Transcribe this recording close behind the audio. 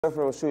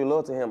girlfriend was truly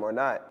loyal to him or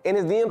not. In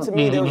his DM to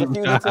me, there was a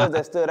few details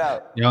that stood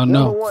out. Y'all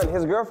Number know. one,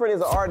 his girlfriend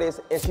is an artist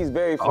and she's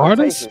very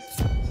Artist?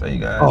 flirtatious. So you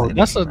guys,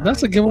 Oh,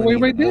 that's a giveaway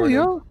right there,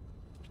 yo.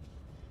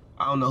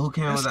 I don't know who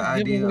came up with the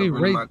idea of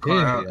bringing my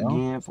car out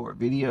again for a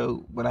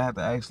video, but I have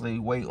to actually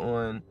wait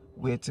on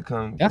Wit to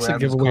come. That's a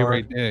giveaway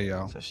right there,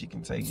 yo. So she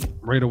can take it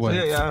right away.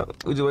 So yeah, y'all,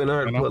 we just waiting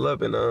on her to pull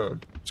up and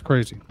it's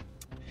crazy.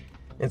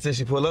 Until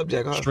she pull up,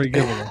 Jack off. Straight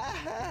giveaway.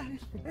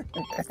 You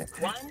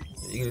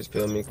can just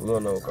feel me, cause we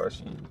don't know what car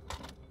she is.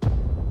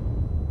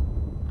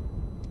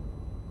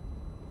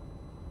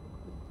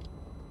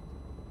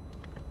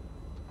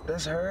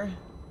 That's her.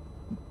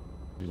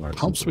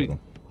 Home sweet.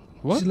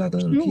 What? She's like a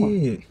little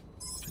kid.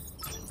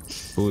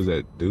 Who was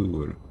that dude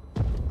with her?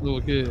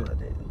 Little kid.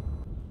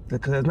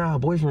 Because not her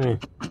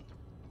boyfriend.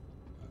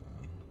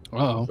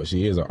 Uh-oh. But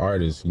she is an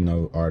artist. You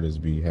know, artists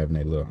be having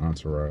that little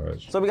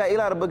entourage. So we got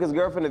Eli to book his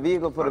girlfriend a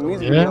vehicle for the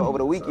music video over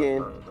the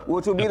weekend,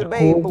 which will be the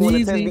babe for when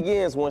the test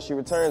begins once she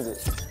returns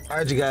it. All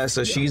right, you guys,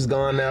 so she's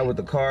gone now with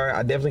the car.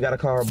 I definitely got to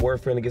call her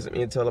boyfriend to get some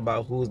intel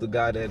about who's the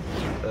guy that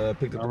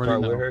picked up the car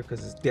with her,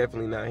 because it's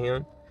definitely not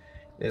him.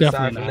 And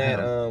aside from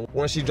that,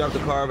 once she dropped the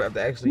car after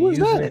actually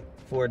using it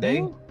for a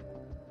day,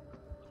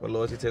 the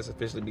loyalty test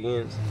officially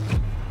begins.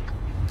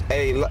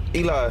 Hey,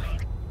 Eli.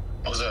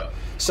 What's up?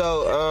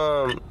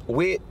 So,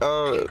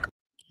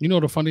 you know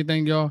the funny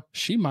thing, y'all?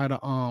 She might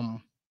have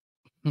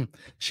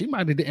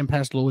didn't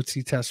pass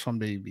loyalty test from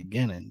the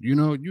beginning. You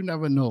know, you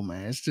never know,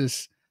 man. It's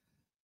just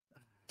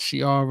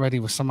she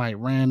already was somebody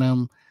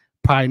random,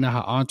 probably not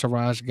her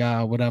entourage guy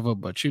or whatever.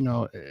 But you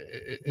know,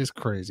 it's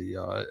crazy,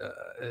 y'all.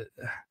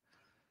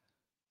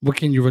 What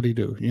can you really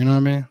do? You know what I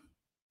mean?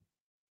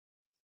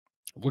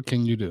 What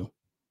can you do?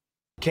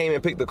 Came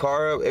and picked the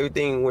car up.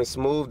 Everything went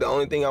smooth. The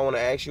only thing I want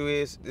to ask you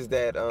is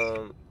that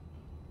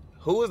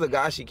who was the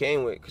guy she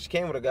came with? Because she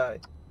came with a guy.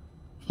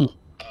 Who? It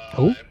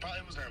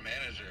probably was her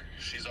manager.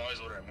 She's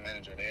always with her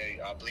manager.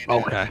 I believe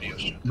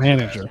okay.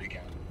 Manager.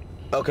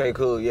 Okay,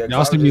 cool. Yeah,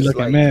 y'all see me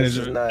looking like, manager.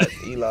 This is not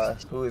Eli.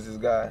 Who is this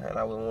guy? And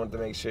I would want to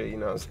make sure, you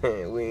know what I'm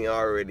saying, we ain't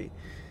already,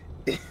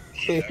 you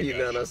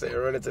know what I'm saying,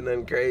 run into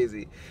nothing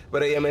crazy.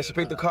 But yeah, man, she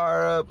picked the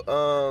car up.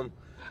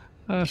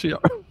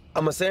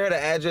 I'm gonna send her the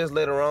address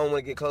later on when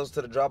we get close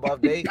to the drop-off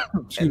date.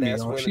 And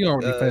that's when she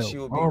already failed. She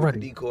will be with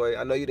the decoy.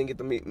 I know you didn't get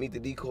to meet the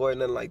decoy,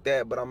 nothing like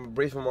that, but I'm gonna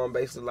brief him on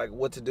basically like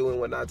what to do and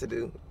what not to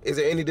do. Is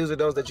there any do's or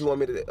don'ts that you want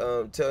me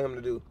to tell him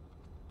to do?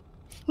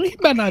 He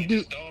better not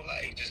do. Don't be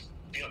like,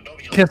 you know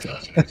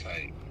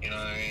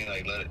what I mean?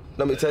 Like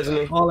let me touching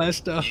it. All that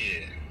stuff.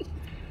 Yeah.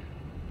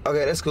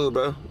 Okay, that's cool,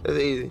 bro. That's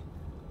easy.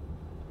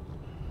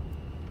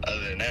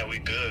 Other than that, we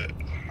good.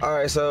 All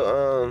right,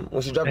 so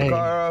when she drop the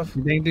car off,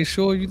 you think they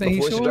sure? You think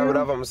before he she drop it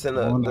off, I'm gonna send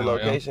the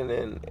location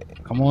and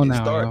come on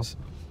now, starts.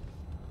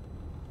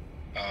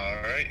 All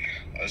right,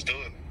 let's do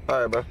it.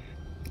 All right, bro.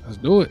 Let's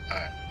do it. All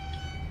right.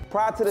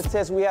 Prior to the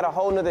test, we had a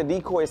whole nother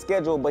decoy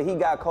scheduled, but he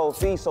got cold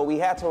feet, so we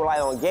had to rely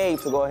on Gabe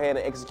to go ahead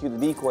and execute the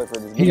decoy for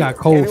this. He got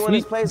cold feet. Everyone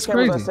in place,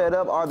 cameras are set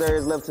up. All there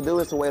is left to do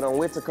is to wait on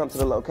Wit to come to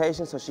the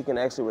location so she can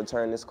actually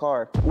return this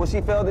car. Will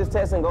she fail this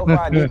test and go for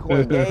our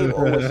decoy Gabe,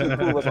 or will she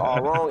prove us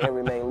all wrong and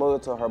remain loyal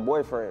to her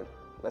boyfriend?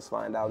 Let's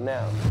find out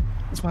now.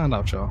 Let's find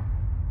out, y'all.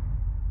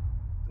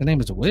 The name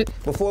is Wit.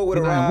 Before Wit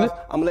arrives,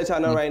 I'm gonna let y'all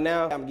know right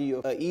now, I'm gonna give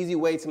you an easy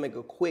way to make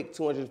a quick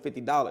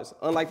 $250.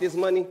 Unlike this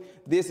money,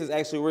 this is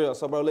actually real.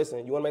 So bro,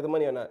 listen, you wanna make the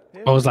money or not?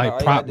 Oh, it's like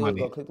prop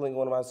money. Go click the link in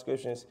one of my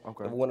descriptions,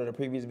 of one of the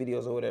previous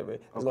videos or whatever.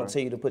 It's gonna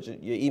tell you to put your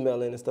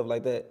email in and stuff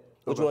like that.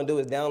 What you wanna do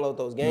is download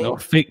those games. No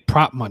fake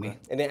prop money.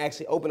 And then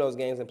actually open those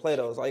games and play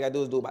those. All you gotta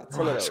do is do about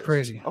 10 of those. That's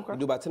crazy. You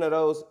do about 10 of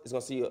those, it's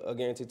gonna see a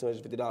guaranteed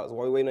 $250.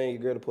 While you're waiting on your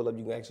girl to pull up,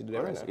 you can actually do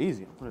that right now.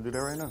 Easy. I'm gonna do that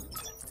right now.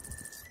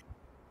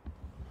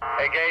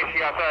 Hey, Gabe,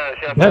 she outside.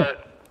 She outside.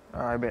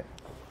 All right, bet.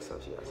 So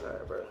she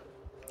outside, bro.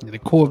 Yeah, the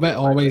Corvette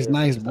always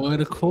nice, boy.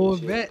 The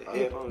Corvette.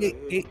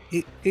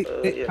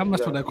 How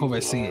much for that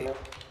Corvette see?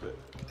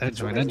 That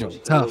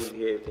joint tough.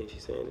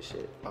 She's saying this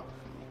shit.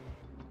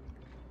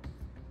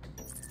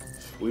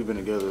 We've been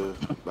together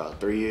about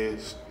 3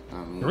 years.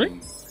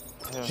 Three?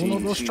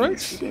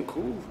 She's been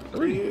cool for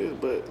 3 years,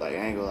 but like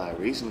I ain't gonna lie,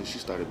 recently she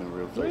started being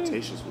real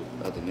flirtatious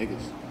with other niggas.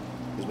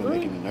 It's been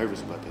making me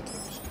nervous about that type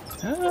of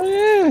shit. Hell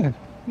yeah.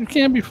 You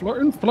can't be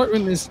flirting.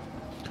 Flirting is,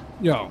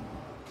 yo,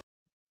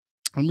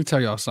 let me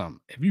tell y'all something.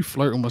 If you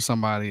flirting with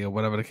somebody or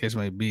whatever the case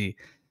may be,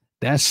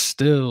 that's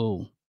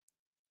still,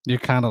 you're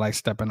kind of like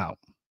stepping out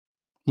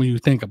when you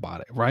think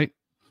about it, right?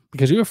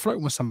 Because you're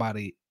flirting with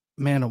somebody,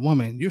 man or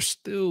woman, you're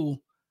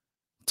still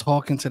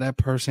talking to that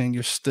person.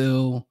 You're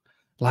still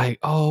like,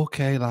 oh,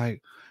 okay,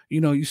 like, you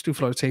know, you still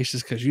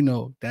flirtatious because you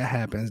know that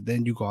happens.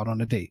 Then you go out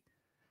on a date.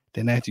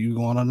 Then after you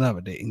go on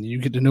another date and you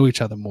get to know each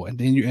other more. And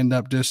then you end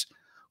up just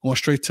going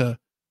straight to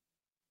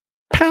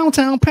pound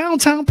town,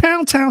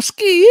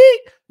 ski.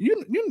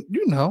 You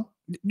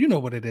know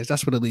what it is.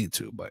 That's what it leads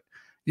to. But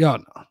y'all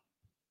know.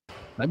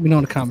 Let me know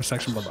in the comment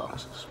section below.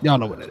 Y'all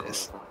know what it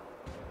is.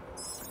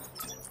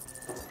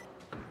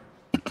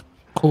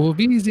 Cool,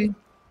 easy.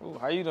 Ooh,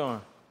 how you doing?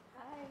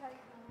 Hi, how you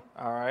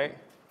doing? All right.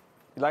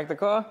 You like the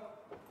car?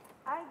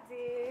 I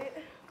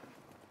did.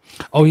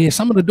 Oh yeah,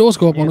 some of the doors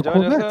go up You on the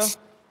enjoying Corvettes. yourself?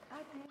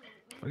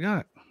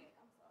 Forgot.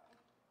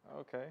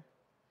 Okay.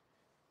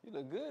 You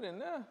look good in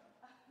there.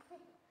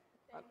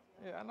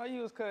 Yeah, I know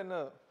you was cutting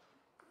up.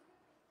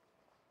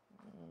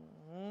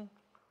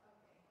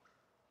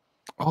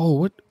 Oh,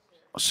 what?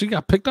 She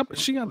got picked up.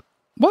 She got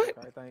what?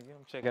 All right, thank you.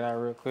 I'm checking it out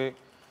real quick.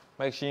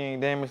 Make sure you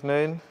ain't damaged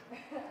nothing.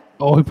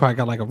 Oh, he probably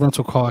got like a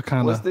rental car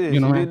kind What's of. this? You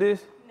know, did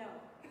this? No,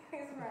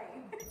 it's right.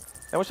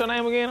 And what's your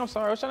name again? I'm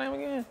sorry. What's your name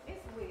again?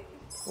 It's Whit.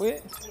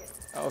 Whit? Yes.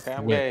 Okay,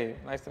 I'm Whit. Gabe.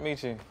 Nice to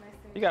meet you. Nice to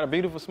meet You got a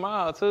beautiful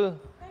smile too.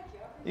 Thank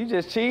you. You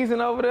just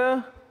cheesing over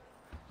there.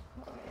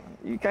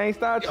 You can't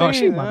stop Oh,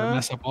 she cheesing, about to huh?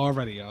 mess up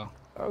already, y'all.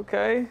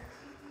 Okay.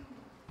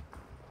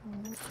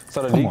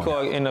 So the Come on.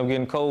 decoy ended up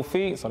getting cold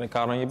feet, so they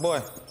called on your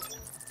boy.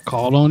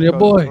 Call on your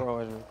Go to the boy,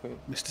 garage real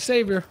quick. Mr.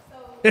 Savior.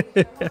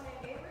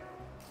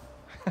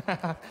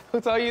 Who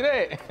told you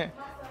that?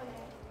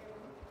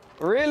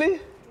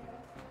 Really?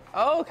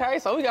 Okay,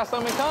 so we got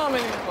something in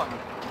common. Hold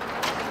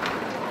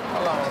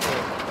on one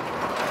second.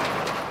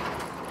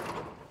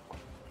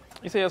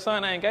 You say your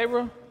son named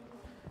Gabriel?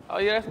 Oh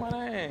yeah, that's my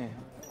name.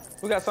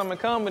 We got something in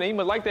common. You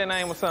must like that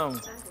name or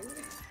something.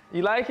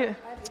 You like it?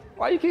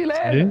 Why you keep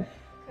laughing? Yeah.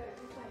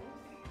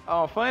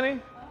 Oh, funny?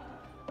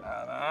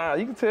 Nah,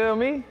 you can tell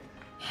me.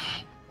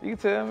 You can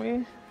tell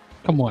me.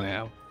 Come on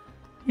now.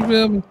 You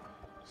feel me?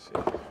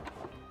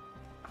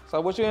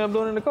 So what you end up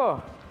doing in the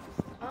car?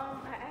 I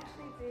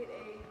actually did a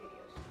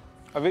video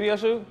shoot. A video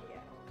shoot? Yeah.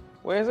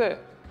 Where is it?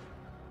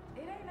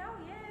 It ain't out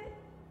yet.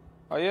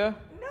 Oh yeah?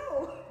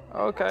 No.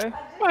 Okay.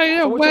 Oh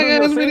yeah, So what you whack do, you a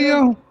ass singer?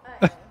 video.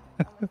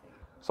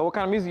 So what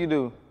kind of music you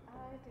do?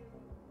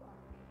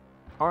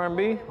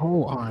 R&B?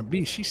 Oh,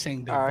 R&B. She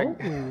sang the All right.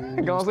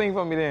 vocals. Go on, sing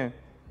for me then.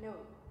 No.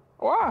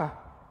 Why?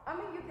 I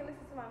mean, you can listen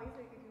to my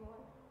music if you want.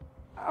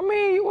 I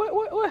mean,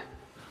 what?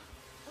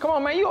 Come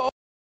on, man.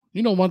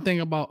 You know one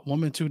thing about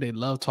women too, they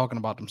love talking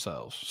about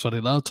themselves. So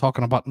they love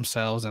talking about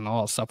themselves and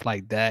all stuff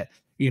like that.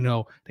 You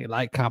know, they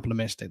like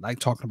compliments. They like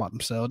talking about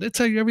themselves. They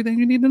tell you everything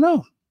you need to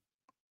know.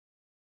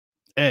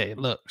 Hey,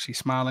 look, she's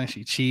smiling,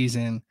 she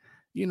cheesing,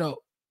 you know.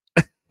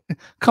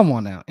 Come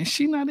on now. And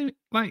she not even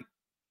like,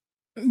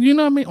 you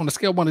know what I mean? On a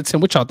scale of 1 to 10,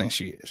 what y'all think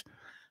she is?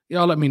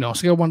 Y'all let me know.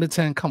 Scale 1 to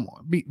 10. Come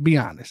on. Be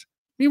honest.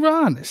 Be real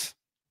honest.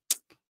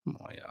 Come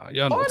on, y'all.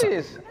 Y'all know what's up.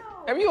 Artist.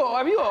 Have you an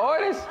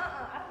artist?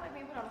 I don't like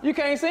being put on. You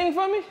can't sing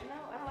for me? No,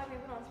 I don't like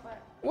being put on the spot.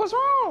 What's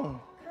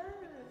wrong? Cause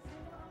you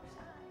know I'm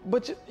shy.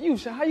 But you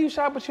shy. How you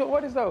shy but you're an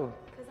artist though?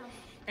 Cause I'm.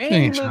 And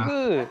ain't you look shy.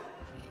 good.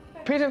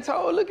 Pigeon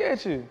toe, look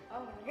at you.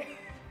 Oh my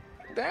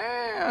god.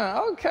 Damn,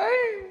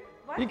 okay.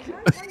 Why You you can-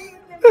 looking at me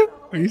so?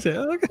 You said,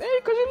 okay. Hey,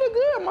 cause you look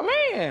good, my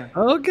man.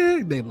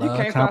 Okay. They You love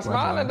can't stop compliments,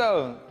 smiling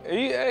though.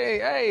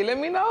 Hey, let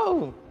me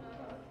know.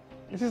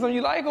 You see something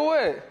you like or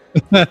what?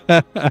 I like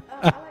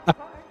the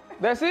car.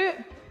 That's it?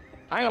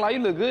 I ain't gonna lie, you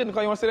look good in the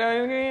car. You wanna sit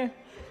down again?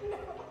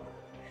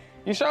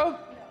 You sure?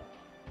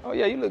 Oh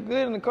yeah, you look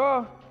good in the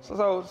car.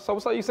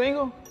 So you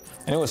single?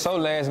 And it was so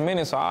last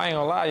minute, so I ain't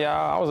gonna lie,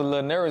 y'all. I was a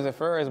little nervous at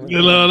first, but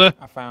You know that?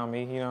 I found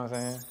me, you know what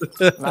I'm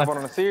saying? Not but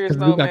on a serious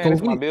 'Cause you note, got man, this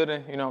is my COVID.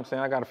 building, you know what I'm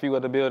saying? I got a few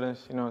other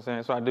buildings, you know what I'm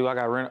saying? So I do, I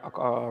got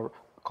a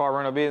car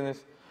rental business.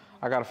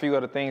 I got a few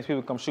other things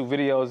people come shoot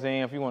videos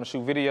in. If you wanna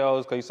shoot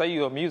videos, cause you say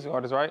you're a music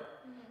artist, right?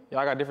 Yeah,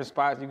 I got different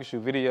spots you can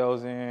shoot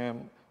videos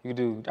in. You can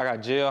do, I got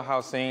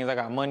jailhouse scenes, I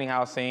got money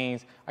house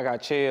scenes, I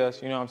got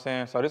chairs, you know what I'm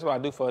saying? So this is what I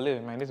do for a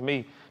living, man. This is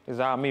me. This is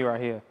all me right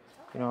here.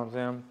 You know what I'm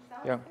saying?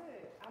 Yeah.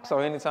 So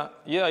anytime,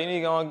 yeah, you need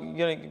to go and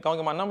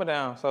get my number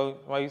down. So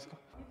why you,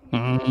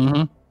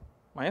 Mm-hmm.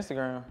 my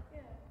Instagram.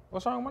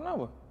 What's wrong with my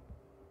number?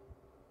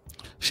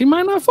 She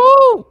might not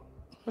fold.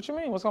 What you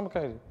mean? What's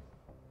complicated?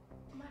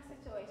 My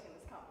situation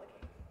is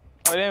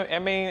complicated. Oh,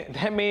 that mean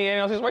ain't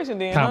no situation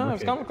then, huh?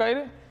 It's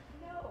complicated.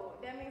 No,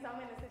 that means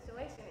I'm in a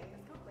situation and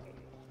it's complicated.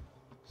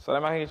 So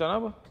that might get your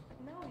number?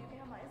 No, you can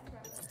have my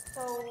Instagram.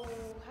 So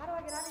how do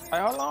I get out of here? Hey,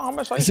 hold on, how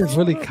much? This is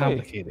really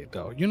complicated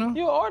though, you know?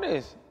 You an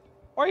artist.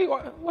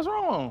 What's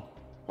wrong?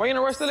 Why you in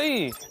the rest of the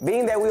league?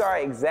 Being that we are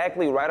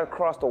exactly right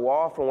across the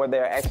wall from where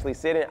they're actually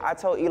sitting, I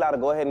told Eli to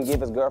go ahead and give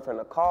his girlfriend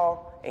a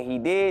call, and he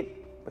did,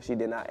 but she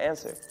did not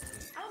answer.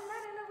 I'm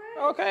not in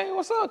the room. Okay,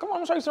 what's up? Come on, I'm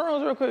gonna show you some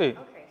rooms real quick.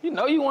 Okay. You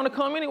know you want to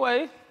come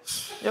anyway.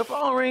 Your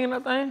phone ringing,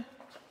 nothing.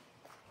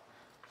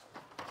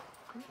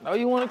 Know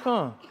you want to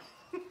come.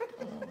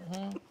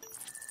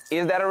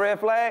 Is that a red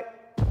flag?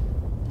 Hey,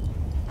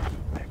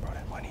 bro,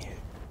 that money here.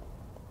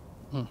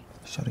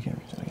 Show the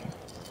camera, show the camera.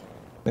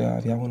 Yeah,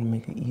 if y'all want to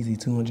make it easy,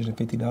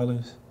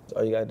 $250,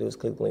 all you gotta do is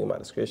click the link in my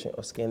description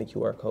or scan the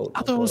QR code.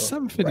 I thought it was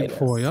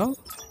 $754, y'all.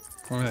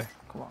 Okay.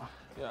 Come on.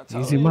 Yeah, I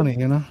told Easy you. money,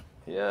 you know?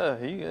 Yeah,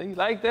 you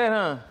like that,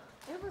 huh?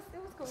 It was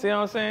cool. See what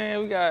I'm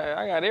saying?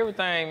 I got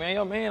everything, man.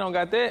 Your man don't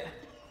got that.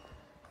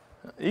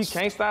 You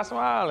can't stop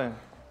smiling.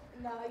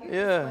 No, you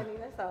Yeah. just funny,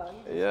 that's all.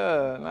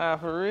 Yeah, nah,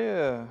 for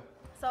real.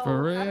 So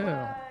For how do real.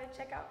 I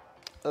check out?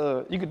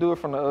 You can do it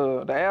from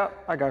the app.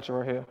 I got you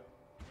right here.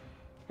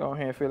 Go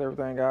ahead and fill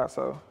everything out.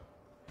 So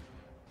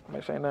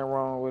make sure ain't nothing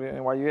wrong with it.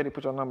 And while you at it,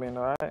 put your number in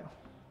there, all right?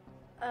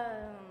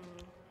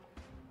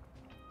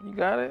 You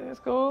got it. It's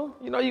cool.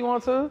 You know you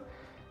want to.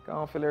 Go I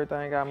don't feel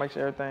everything. Gotta make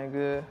sure everything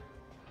good.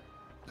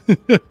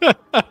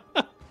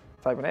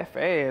 Typing that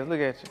fast. Look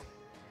at you.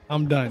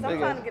 I'm done. I'm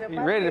trying to get up You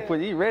out ready here. to put?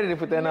 You ready to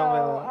put that No,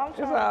 on? I'm It's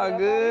trying to all get up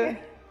good. out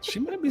here. She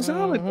might be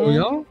solid though,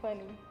 y'all.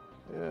 Funny.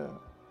 Yeah.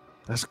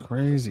 That's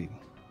crazy.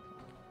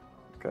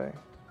 Okay.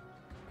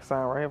 Sign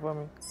right here for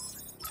me.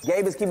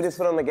 Gabe is keeping his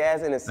foot on the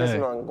gas and insisting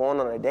Hey. on going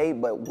on a date,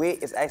 but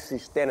Wit is actually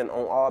standing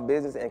on all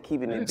business and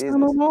keeping it Stand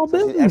business. on all so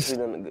business. she's actually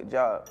doing a good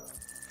job.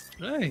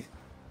 Hey.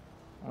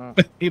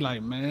 He like, I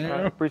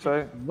man,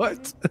 appreciate it.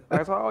 what?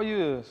 That's how old you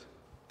is.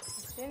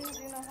 Didn't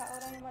you know how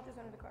old I am? I just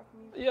rented the car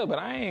from you. Yeah, but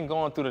I ain't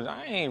going through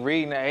I ain't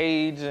reading the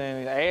age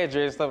and the address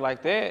and stuff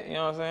like that. You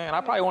know what I'm saying?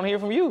 I probably want to hear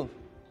from you.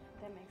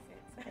 That makes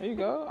sense. There you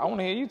go. I want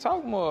to hear you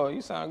talk more.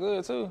 You sound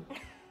good too.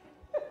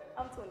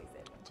 I'm 27.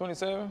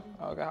 27?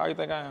 Okay, how you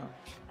think I am?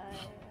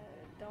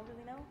 Don't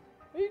really know.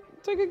 You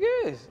take a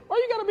guess. Why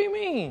you gotta be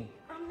mean?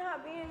 I'm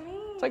not being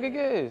mean. Take a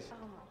guess. Oh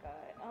my God.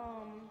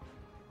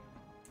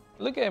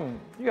 Look at me.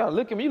 You gotta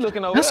look at me. You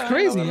looking over That's there. I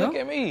ain't crazy, gonna yo. Look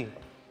at me. You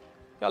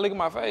gotta look at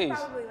my face.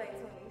 Probably late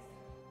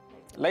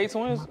 20s. Late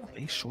 20s?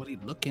 Hey, shorty,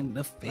 look in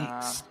the face.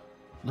 Nah.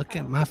 Look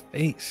at my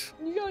face.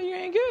 You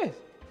ain't guess.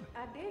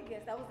 I did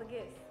guess. That was a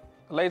guess.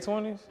 Late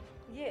 20s?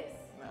 Yes.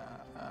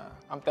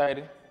 I'm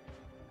 30. You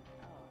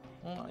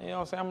know what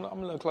I'm saying? I'm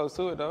a little close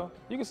to it though.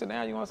 You can sit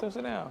down. You want to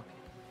sit down?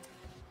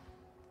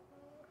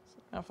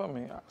 Sit down for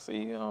me. I see,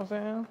 you know what I'm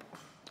saying?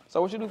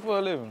 So what you do for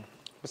a living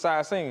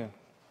besides singing?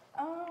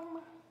 I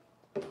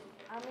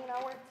mean,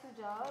 I work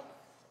 2 jobs.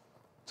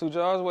 2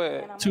 jobs? Where?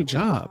 and I'm Two a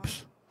full-time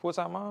jobs.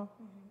 Full-time mom?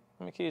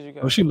 How many kids you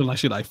got? Oh, she look like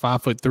she like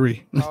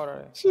 5'3". How old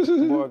are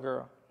they? Boy or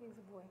girl? He's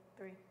a boy.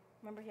 3.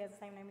 Remember, he has the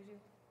same name as you.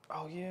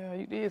 Oh yeah,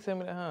 you did tell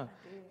me that, huh?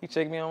 You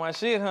checked me on my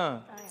shit, huh?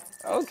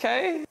 I am.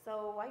 Okay.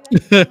 So why you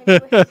asking me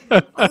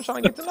questions? I'm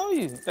trying to get to know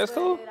you. That's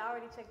cool. But I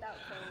already checked out,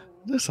 so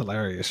That's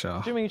hilarious, y'all.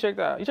 What you mean you checked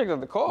out? You checked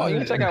out the car. You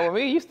didn't check out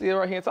with me. You still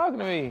right here talking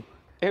to me.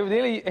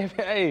 Evidently,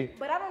 hey,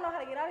 But I don't know how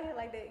to get out of here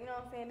like that. You know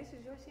what I'm saying? This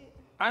is your shit.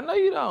 I know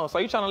you don't. So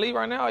you trying to leave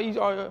right now?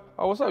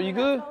 Or what's up? You I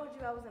good? told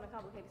you I was in a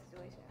complicated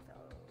situation, so.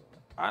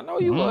 I know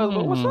you was,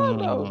 but what's up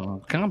though? You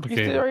still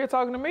Complicated. right here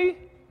talking to me?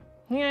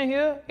 He ain't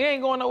here. He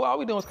ain't going nowhere. All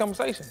we doing is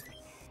conversation.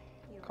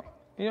 You're right.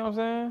 You know what I'm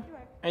saying? You're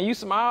right. And you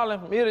smiling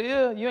from ear to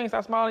ear. You ain't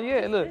start smiling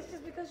yet. Look, It's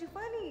just because you're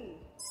funny.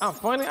 I'm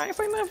funny. I ain't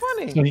say nothing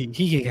funny.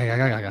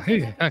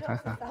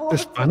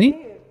 That's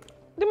funny.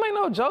 Them ain't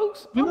no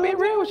jokes. I'm being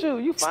real with you.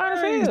 You fine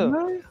as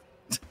hell.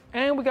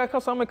 And we got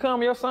something to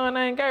come. Your son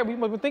ain't Gabriel. You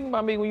must be thinking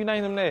about me when you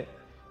named him that.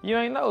 You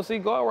ain't know. See,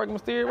 God work in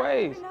mysterious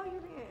ways. I know you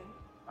did.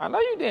 I know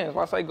you didn't. That's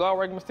why I say God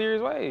work in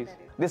mysterious ways.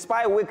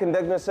 Despite Wit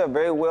conducting herself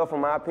very well,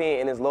 from my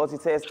opinion, in his loyalty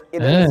test, it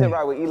doesn't sit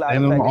right with Eli.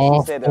 And The I'm fact that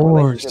all she said that the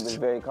relationship forced. is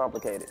very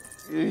complicated.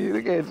 Yeah,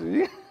 look at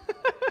you.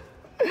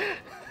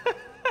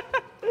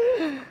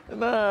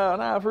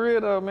 Nah, for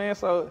real though, man.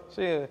 So,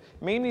 shit,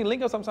 me and me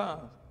link up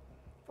sometimes.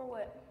 For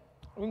what?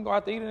 We can go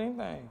out to eat or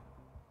anything.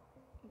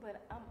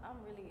 But I'm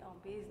really on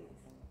business.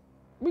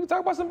 We can talk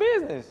about some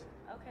business.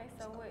 Okay,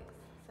 so what?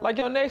 So Like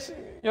your next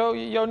show,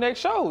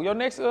 your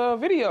next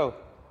video.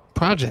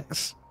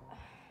 Projects.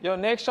 Your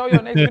next show,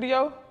 your next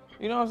video.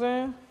 You know what I'm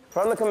saying?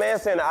 From the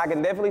command center, I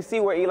can definitely see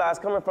where Eli's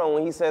coming from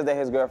when he says that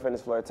his girlfriend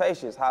is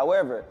flirtatious.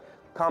 However,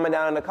 comment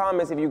down in the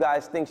comments if you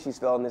guys think she's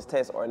failing this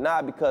test or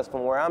not, because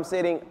from where I'm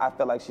sitting, I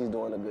feel like she's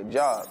doing a good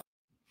job.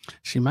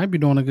 She might be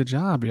doing a good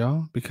job,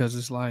 y'all, because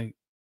it's like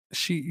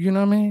you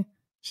know what I mean?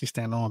 She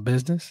stand on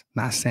business,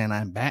 not saying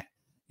I'm back.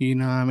 You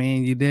know what I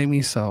mean? You dig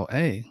me? So,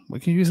 hey,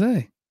 what can you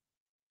say?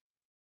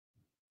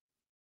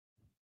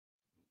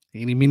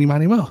 Eeny, meeny,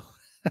 miny, mo.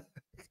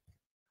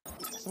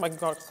 Somebody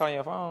can call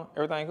your phone.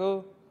 Everything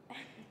cool?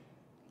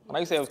 I know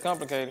you said it was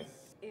complicated.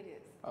 it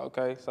is.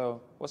 Okay, so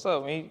what's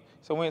up?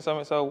 So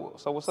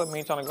what's up?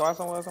 Me trying to go out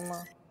somewhere or something?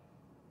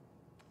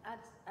 I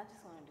just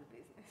want to do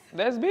business.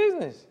 That's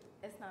business.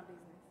 It's not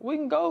business. We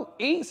can go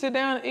eat, sit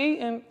down and eat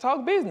and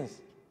talk business.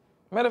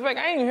 Matter of fact,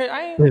 I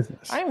ain't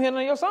Business. hear none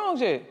of your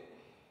songs yet.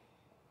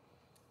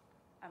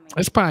 I mean,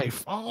 It's probably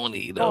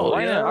phony, though. Oh,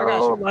 right now, I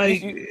got you.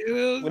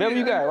 Like, Whatever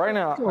you got right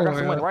now, I got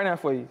some on, money right now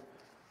for you.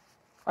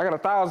 I got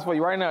 1,000 for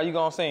you right now. You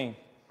gonna sing?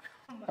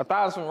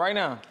 1,000 for me right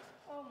now.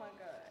 oh my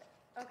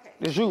God. Okay,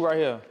 This you right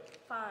here.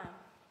 fine.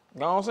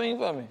 Go on sing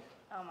for me.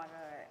 Oh my God.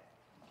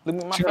 Look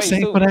me in my She face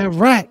sing too. for that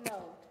rack.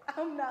 No,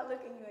 I'm not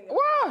looking you in your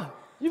Why?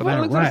 You For gonna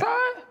that look to the rack.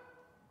 side?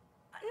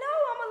 No,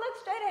 I'm gonna look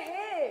straight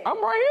ahead.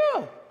 I'm right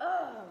here.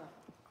 Oh,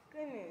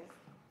 goodness.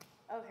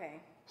 Okay.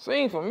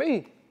 Sing for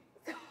me.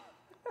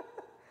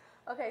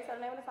 Okay, so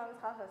the name of the song is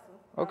called Hustle.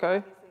 Okay.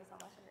 Obviously, it's on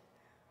my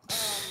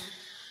shirt.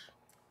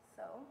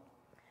 So,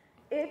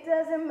 it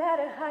doesn't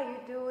matter how you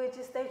do it,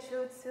 just stay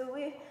true to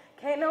it.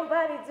 Can't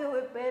nobody do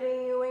it better,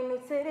 you ain't new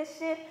to this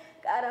shit.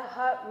 Got a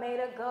heart made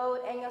of gold,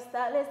 and your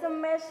style is a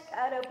mesh.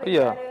 Gotta be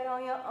Yeah. it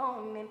on your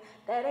own, and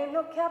that ain't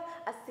no cap.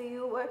 I see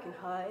you working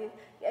hard,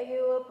 yeah,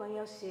 you up on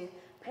your shit.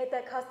 Paid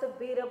that cost to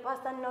be the boss,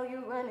 I know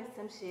you running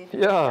some shit.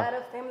 Yeah. Got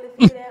a family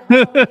feed at home,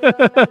 you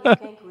know you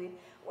can't quit.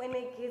 When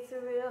it gets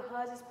it's real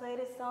hard, just play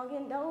this song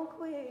and don't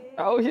quit.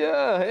 Oh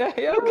yeah,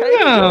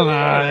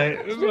 okay.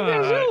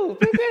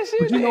 Pick that shit.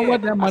 But you know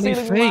what? That money I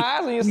see fake. my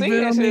eyes when you see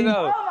that shit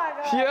though. Oh my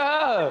God.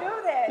 Yeah. Don't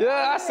do that.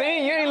 Yeah, I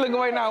seen you ain't looking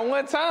away not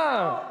one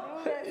time.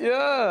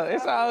 Yeah,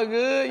 it's all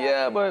good.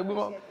 Yeah,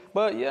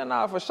 but yeah,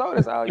 nah, for sure,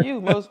 that's all you.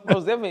 Most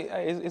definitely,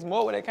 it's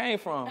more where they came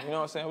from. You know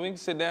what I'm saying? We can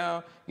sit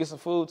down, get some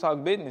food,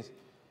 talk business.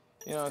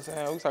 You know what I'm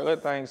saying? We can talk other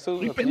things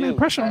too. You putting that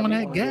pressure on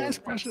that gas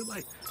pressure,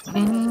 like.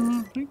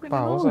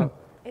 What's up?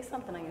 It's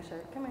something on your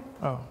shirt. Come here.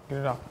 Oh, get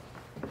it off.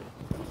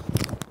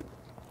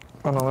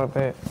 Oh no, not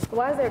that.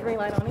 Why is there a green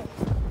light on it?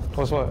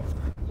 What's what?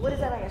 What is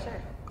that on your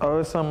shirt? Oh,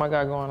 it's something I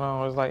got going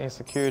on. It's like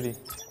insecurity.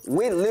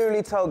 We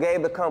literally told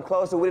Gabe to come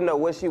closer. We didn't know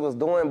what she was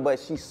doing, but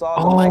she saw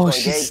the mic on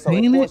Gabe, so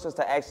it forced us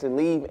to actually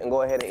leave and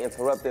go ahead and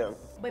interrupt them.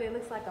 But it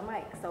looks like a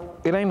mic, so.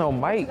 It ain't no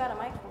What you mic. got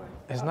a mic for?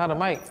 It's not a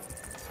mic.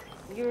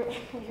 You're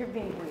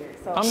being weird.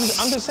 So. I'm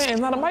just saying, it's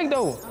not a mic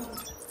though.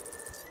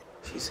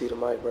 She see the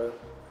mic, bro.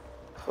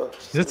 Fuck.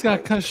 Just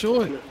got cut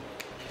short.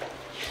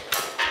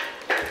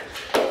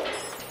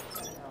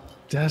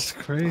 That's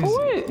crazy.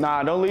 What?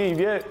 Nah, don't leave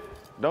yet.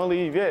 Don't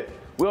leave yet.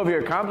 We over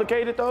here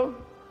complicated though.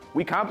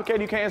 We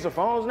complicated. You can't answer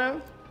phones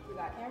now. You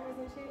got cameras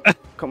and shit?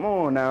 Come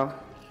on now.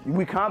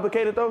 We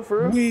complicated though,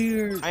 for real.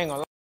 Weird. I ain't gonna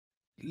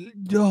lie.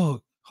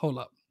 Yo, hold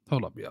up,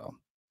 y'all.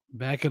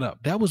 Back it up.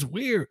 That was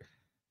weird.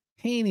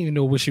 He didn't even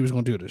know what she was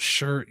gonna do to the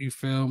shirt. You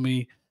feel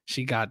me?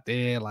 She got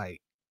there,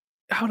 like,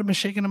 I would have been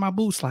shaking in my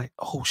boots, like,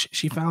 oh shit,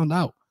 she found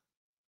out.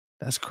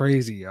 That's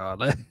crazy, y'all.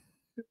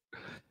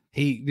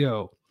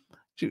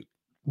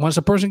 Once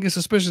a person gets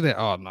suspicious that,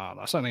 oh no,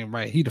 something ain't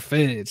right. He the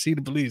feds, he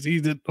the police, he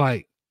the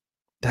like,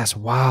 that's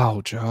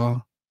wild,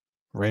 y'all.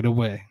 Right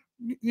away,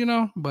 you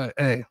know. But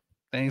hey,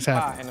 things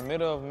happen. In the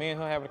middle of me and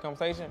her having a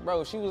conversation,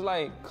 bro, she was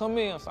like, "Come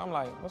in." So I'm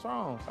like, "What's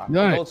wrong?" So I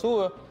Right. go to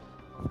her.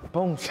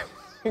 Boom.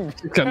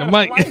 Cut the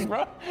mic.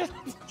 Bro.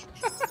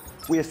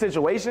 We a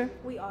situation?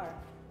 We are.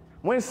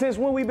 Since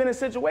when we been in a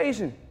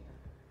situation?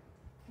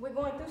 We're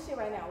going through shit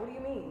right now. What do you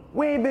mean?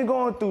 We ain't been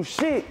going through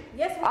shit.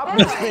 Yes, we I've have.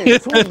 been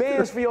spending 2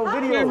 bands for your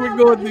video. we're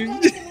going through you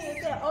came to me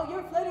and said, "Oh,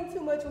 you're flirting too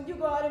much when you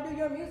go out and do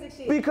your music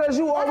shit." Because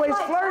you always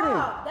That's my flirting.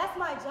 job. That's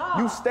my job.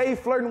 You stay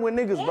flirting with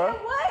niggas, And bro.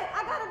 what?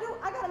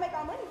 I gotta make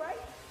our money, right?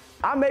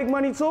 I make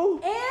money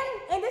too.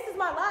 And this is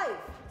my life.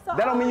 So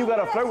That don't mean you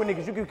gotta that flirt with shit.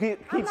 niggas. You can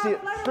keep I'm not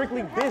shit flirting.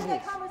 strictly Having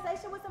business. a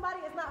conversation with somebody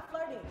is not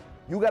flirting.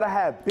 You gotta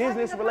have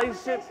business Having a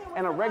relationship conversation with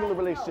and a regular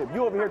somebody, relationship. no.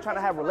 You over here trying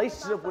to have Having a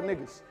relationship with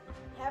conversation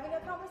niggas. Having a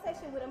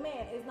conversation with a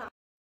man is not.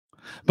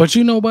 But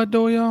you know what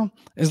though, y'all?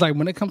 It's like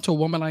when it comes to a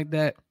woman like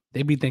that,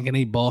 they be thinking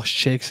they boss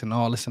chicks and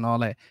all this and all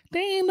that. They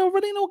ain't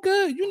really no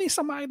good. You need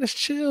somebody that's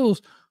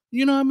chills.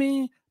 You know what I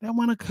mean? That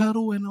want to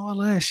cuddle and all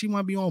that. She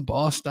want to be on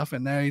boss stuff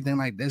and everything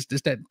like this,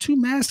 that. Too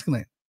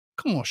masculine.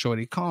 Come on,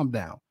 shorty, calm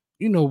down.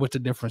 You know what the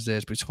difference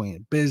is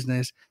between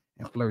business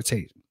and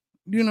flirtation.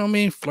 You know what I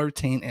mean?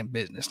 Flirting and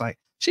business. Like,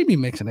 she be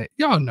mixing it.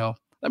 Y'all know.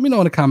 Let me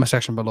know in the comment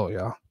section below,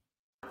 y'all.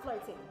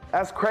 Flirting.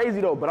 That's crazy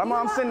though, but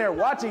I'm sitting there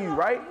watching you,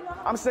 right?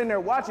 I'm sitting there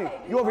watching.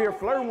 You over here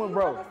flirting with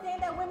bro. You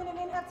understand that women and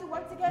men have to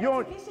work together You to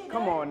don't, get shit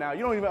come done? on now.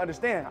 You don't even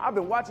understand. I've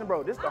been watching,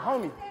 bro. This the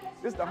homie.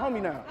 This the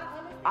homie now.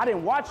 I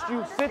didn't watch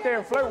you sit there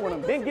and flirt with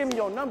him. Then give me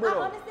your number I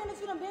though. understand that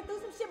you done been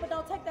through some shit, but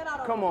don't take that out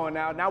on Come me. on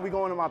now. Now we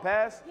going to my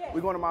past? Yes.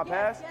 We going to my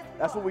past? Yes, we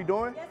That's are. what we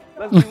doing? Yes, we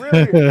Let's are. be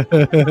real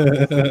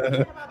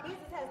here. About business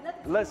has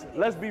nothing to do with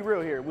Let's be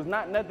real here. It was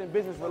not nothing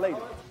business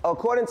related.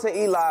 According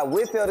to Eli,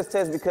 we failed this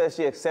test because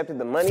she accepted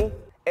the money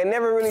and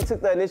never really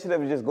took the initiative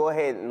to just go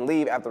ahead and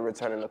leave after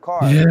returning the car.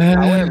 Yeah.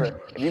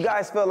 However, if you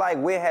guys feel like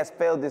Whit has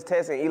failed this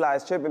test and Eli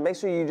is tripping, make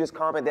sure you just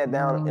comment that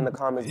down in the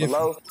comments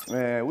below.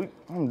 Man,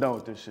 I'm done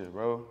with this shit,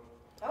 bro.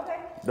 Okay,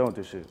 Done with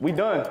this shit. We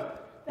done.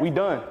 We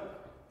done.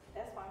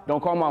 that's fine.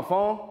 Don't call my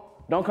phone.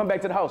 Don't come back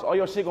to the house. All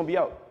your shit gonna be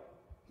out.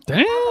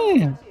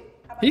 Damn.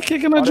 He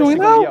kicking All a that shit joint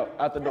gonna be out.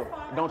 out the door. That's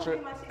fine. Don't I'm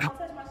trip. gonna get my shit. Don't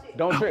touch my shit.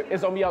 Don't trip.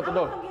 It's gonna be out the I'm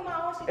gonna door. come get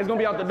my own shit. It's gonna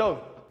be out the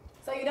door.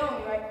 So you done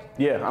with me, right?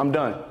 Yeah, I'm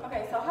done.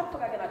 Okay, so how the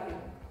fuck I get out of here?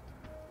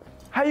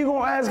 How you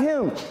gonna ask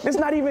him? It's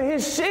not even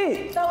his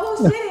shit. So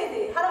whose shit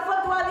is it? How the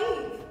fuck do I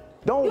leave?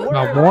 Don't worry.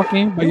 About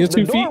walking by your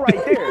 2 The feet. door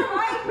right there.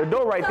 Right? The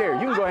door right there.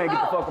 You can go ahead and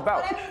get the fuck So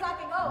about. that means I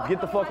can go. I Get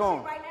can the go fuck my on.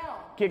 shit right now.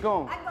 Kick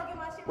on. I can go get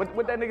my shit What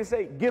right that now. nigga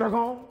say? Get her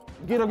gone.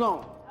 Get her gone.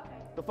 Okay.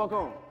 The fuck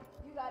on.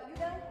 You got it. You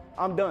done?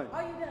 I'm done.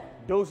 Are you done?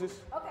 Deuces.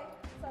 Okay,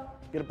 so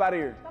Get up out of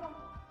here. come on.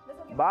 Let's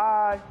go get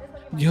Bye. Let's go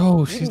get my Yo,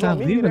 You she's can go not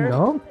meet me leaving, there.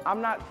 dog.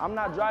 I'm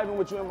not driving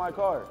with you in my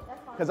car.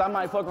 Cause I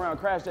might fuck around and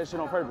crash that shit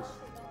on purpose.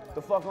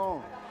 The fuck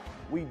on.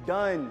 We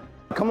done.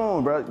 Come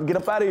on, bro. Get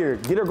up out of here.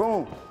 Get her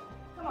gone.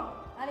 Come on.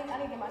 I need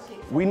to get my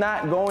shit. We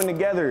not going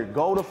together.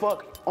 Go the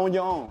fuck on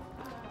your own.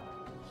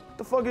 What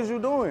the fuck is you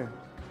doing?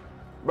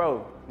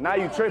 Bro, now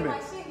you tripping. My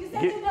shit. You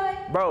said Get- you done.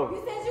 bro,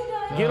 You said you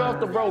done. get off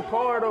the bro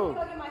car though. Go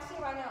get my shit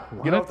right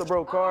now. Get off the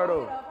bro car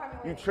though. apartment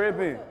You with me.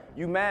 tripping. What's up?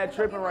 You mad Let's go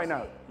tripping get my right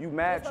now. shit. You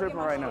mad Let's go tripping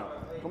get my right shit.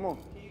 now. Come on.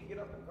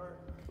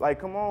 Like,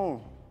 come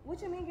on.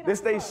 What you mean get This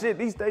off the they car? shit.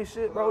 These they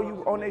shit, bro.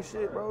 You on they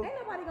shit, bro. Ain't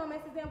nobody gonna mess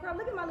this damn car.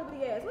 Look at my little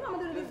bitty ass. What I'm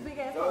gonna do to this big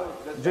ass car?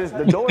 Just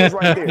the door is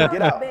right there.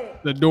 Get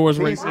out. The door's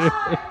right Peace. there.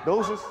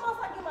 Doses. Come on,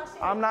 so I can get my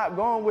I'm not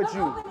going with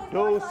you.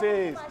 Dude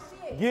says,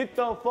 get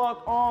the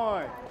fuck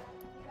on.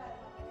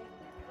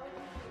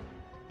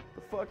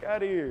 The fuck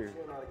out of here.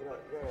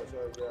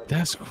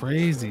 That's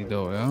crazy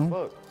though, yo.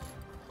 Fuck.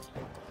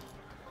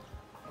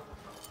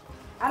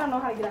 I don't know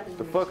how to get out of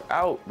The fuck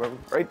out, bro.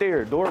 Right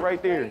there. Door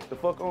right there. The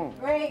fuck on.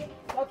 Great.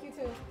 Fuck you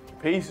too.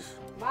 Peace.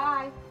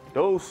 Bye.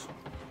 Dose.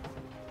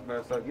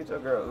 Bro, so get your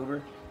girl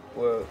Uber.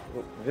 Well,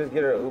 just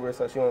get her an Uber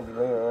so she won't be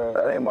lingering around.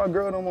 That ain't my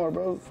girl no more,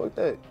 bro. Fuck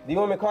that. Do you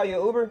want me to call you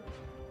an Uber?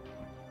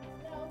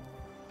 No.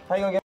 How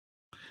you gonna get?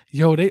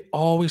 Yo, they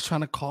always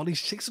trying to call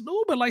these chicks an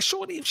Uber. Like,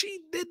 shorty, if she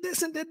did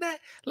this and did that,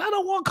 let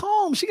her walk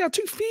home. She got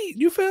 2 feet.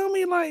 You feel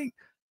me? Like,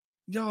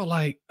 y'all,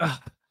 like,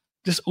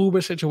 this Uber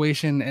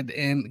situation at the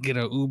end, get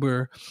her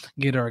Uber,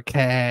 get her a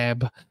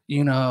cab,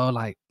 you know,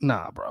 like,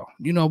 nah, bro.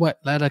 You know what?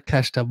 Let her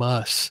catch the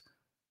bus.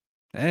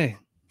 Hey,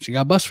 she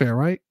got bus fare,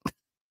 right?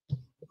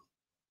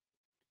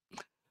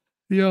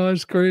 Yo,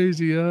 it's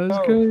crazy, yo. It's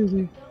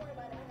crazy.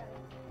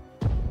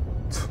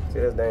 See,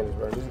 that's dangerous,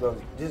 bro.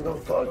 Just go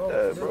fuck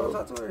that, bro.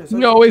 Talk to her.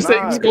 You always say,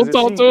 just go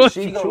talk to her.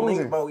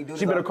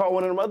 She better call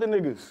one of them other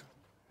niggas.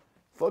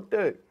 Fuck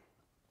that.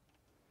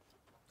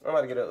 I'm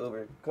about to get an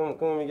Uber. Come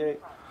with me, Gabe.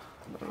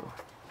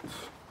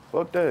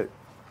 Fuck that.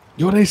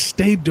 Yo, they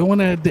stay doing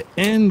that at the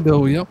end,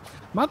 though, yo.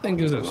 My thing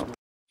is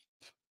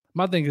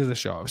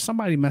this, y'all. If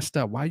somebody messed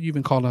up, why you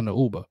even calling the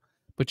Uber?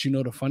 But you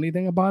know the funny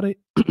thing about it?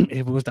 If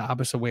it was the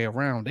opposite way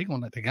around, they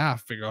gonna let the guy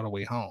figure out a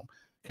way home.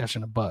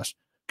 Catching a bus,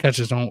 catch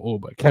his own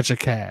Uber, catch a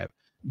cab.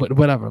 But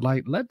whatever,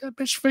 like, let that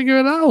bitch figure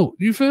it out.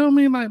 You feel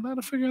me? Like, let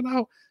her figure it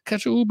out.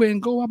 Catch an Uber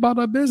and go about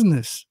her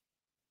business.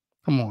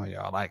 Come on,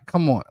 y'all. Like,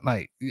 come on.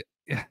 Like,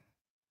 yeah.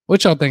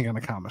 What y'all think in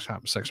the comment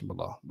section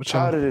below?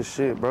 Tired of this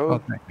shit, bro.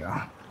 Oh, thank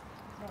y'all.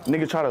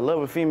 Nigga try to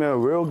love a female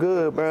real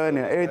good, bro, and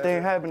then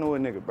everything happened to a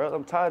nigga, bro.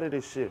 I'm tired of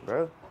this shit,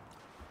 bro.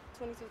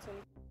 2220.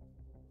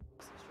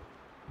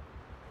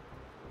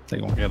 They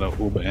gonna get an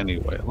Uber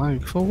anyway.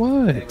 Like, for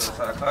what? They gonna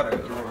try to call her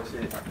Uber and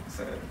shit.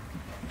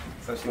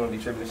 So she won't be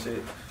tripping and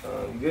shit.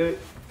 You good?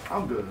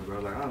 I'm good, bro.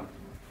 Like,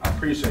 I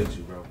appreciate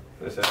you, bro.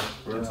 Listen,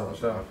 Real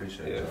talk, I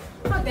appreciate you.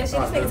 Fuck that shit.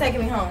 This nigga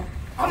taking me home.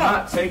 I'm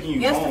not taking you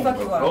yes, home, the fuck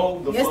bro. you are. Go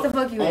the yes, fuck the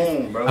fuck you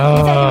home, is. bro. He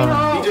taking me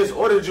home. He just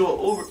ordered you an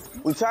Uber.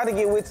 We tried to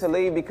get with to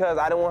leave because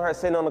I didn't want her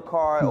sitting on the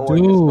car or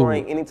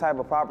destroying any type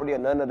of property or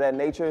none of that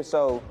nature.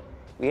 So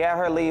we had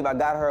her leave. I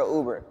got her an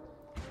Uber.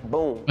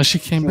 Boom. But she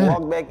came back. She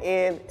walked back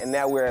in, and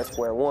now we're at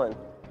square one.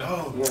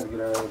 Oh, You gotta get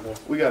her out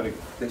of we gotta.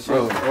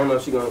 bro, I don't know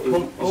if she gonna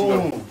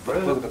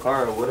fuck with the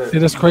car or whatever.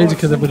 It is crazy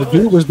because if the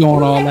dude was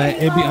doing all that,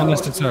 it'd be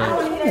unnecessary.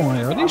 Come on,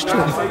 yo. These chicks.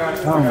 I got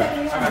you. Come on. I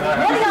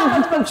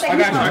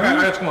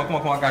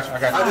got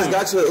you. I just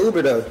got you an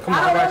Uber though. Come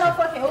on, I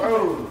got you.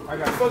 Bro, I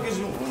got fuck is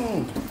you.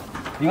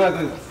 You got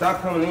to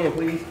stop coming in,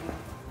 please.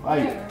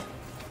 Like,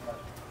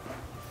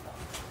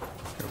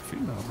 Yo,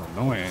 females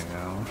annoying,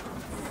 yo.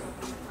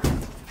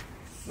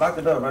 Lock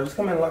the door, bro. Just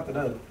come in and lock the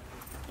door.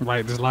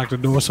 Right, just lock the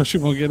door so she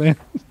won't get in.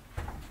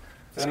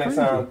 Till next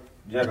time,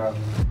 jack off.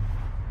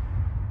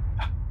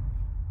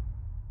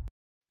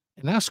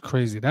 And that's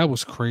crazy. That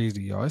was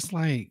crazy, y'all. It's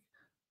like,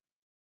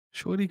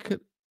 shorty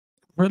could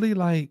really,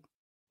 like,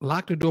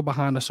 lock the door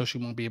behind her so she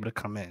won't be able to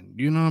come in.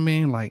 You know what I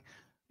mean? Like,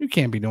 you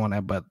can't be doing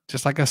that. But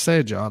just like I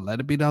said, y'all, let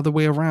it be the other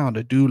way around.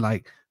 The dude,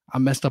 like, I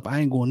messed up. I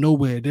ain't going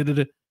nowhere.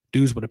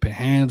 Dudes would have put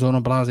hands on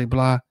him, blah, blah,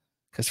 blah.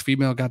 Because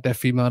female got that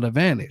female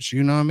advantage.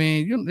 You know what I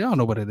mean? Y'all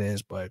know what it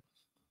is, but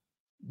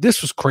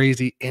this was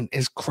crazy, and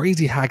it's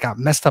crazy how it got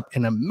messed up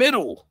in the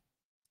middle.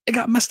 It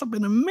got messed up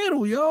in the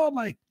middle, y'all.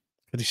 Like,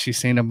 because she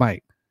seen the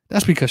mic.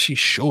 That's because she's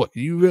short.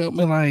 You feel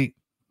me? Like,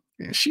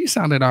 she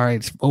sounded all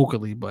right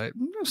vocally, but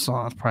the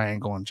songs probably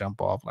ain't going to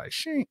jump off like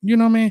she ain't, you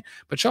know what I mean?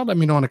 But y'all let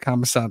me know in the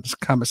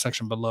comment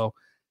section below.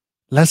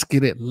 Let's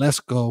get it. Let's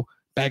go.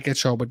 Back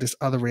at y'all with this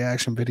other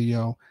reaction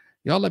video.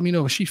 Y'all let me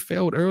know if she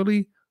failed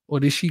early or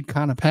did she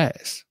kind of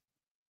pass?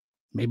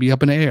 Maybe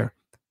up in the air.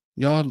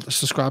 Y'all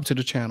subscribe to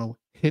the channel.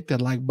 Hit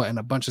that like button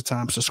a bunch of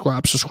times.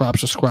 Subscribe.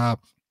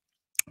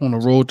 On the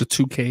road to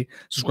 2K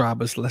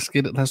subscribers. Let's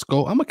get it. Let's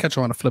go. I'm going to catch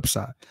you on the flip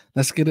side.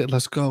 Let's get it.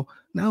 Let's go.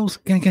 Now,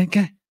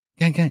 gang.